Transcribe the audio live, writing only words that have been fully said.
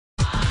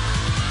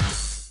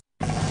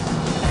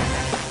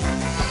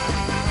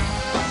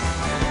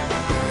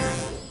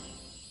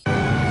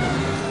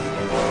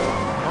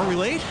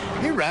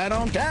right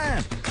on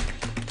time.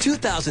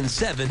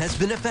 2007 has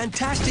been a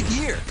fantastic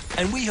year,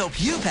 and we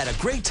hope you've had a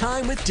great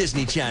time with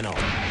Disney Channel.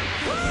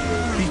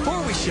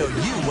 Before we show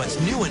you what's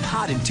new and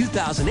hot in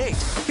 2008,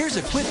 here's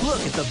a quick look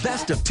at the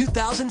best of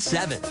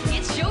 2007.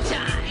 It's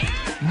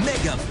showtime.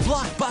 Mega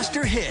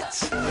blockbuster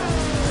hits.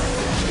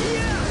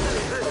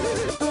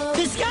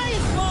 The sky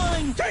is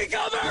falling! Take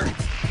cover!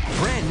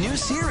 Brand new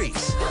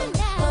series.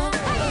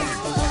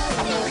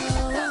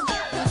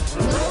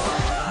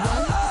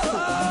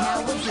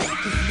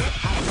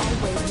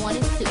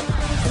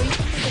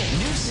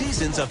 New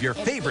seasons of your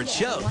favorite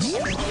shows.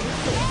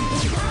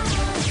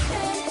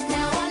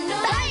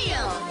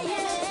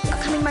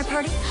 Coming to my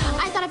party?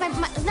 I thought I'd buy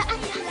my...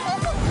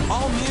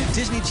 All new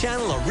Disney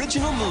Channel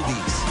original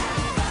movies.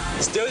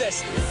 Let's do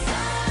this.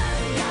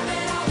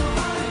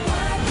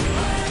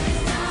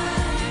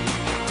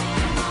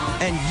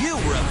 And you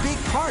were a big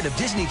part of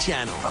Disney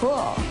Channel.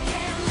 Cool.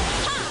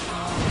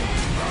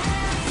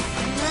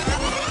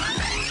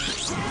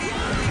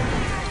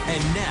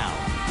 And now,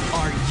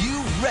 are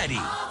you ready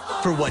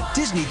for what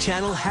Disney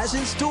Channel has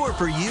in store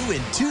for you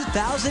in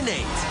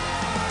 2008?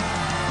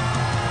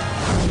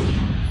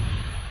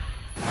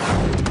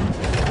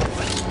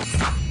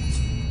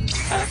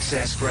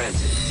 Access granted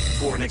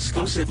for an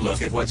exclusive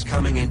look at what's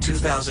coming in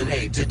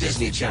 2008 to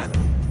Disney Channel.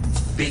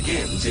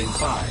 Begins in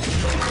 5,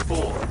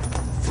 4,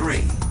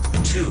 3,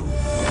 2,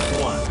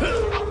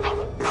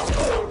 1.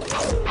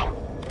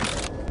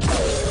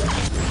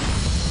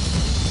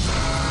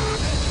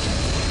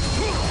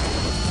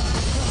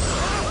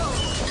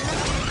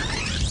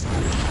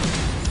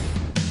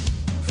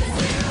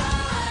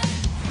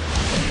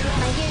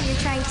 I hear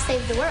you're trying to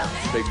save the world.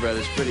 Big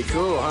Brother's pretty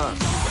cool, huh?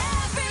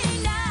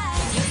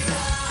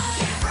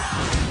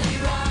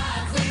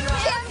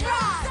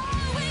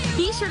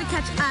 Be sure to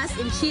catch us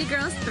in Cheetah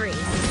Girls 3.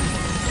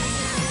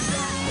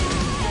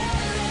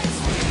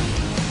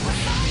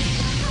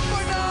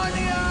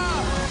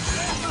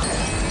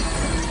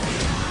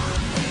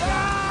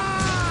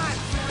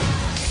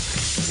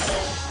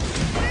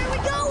 Where are we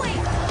going?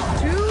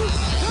 To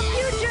the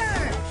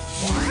future!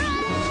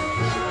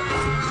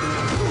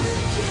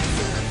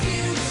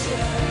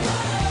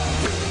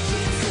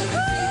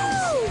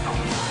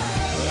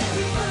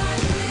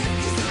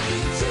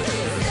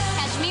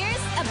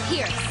 Cashmere's a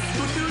Pierce.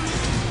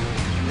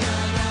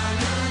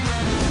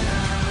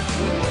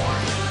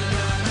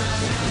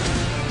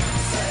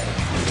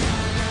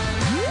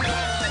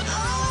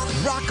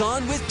 Rock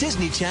on with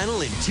Disney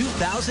Channel in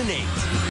 2008.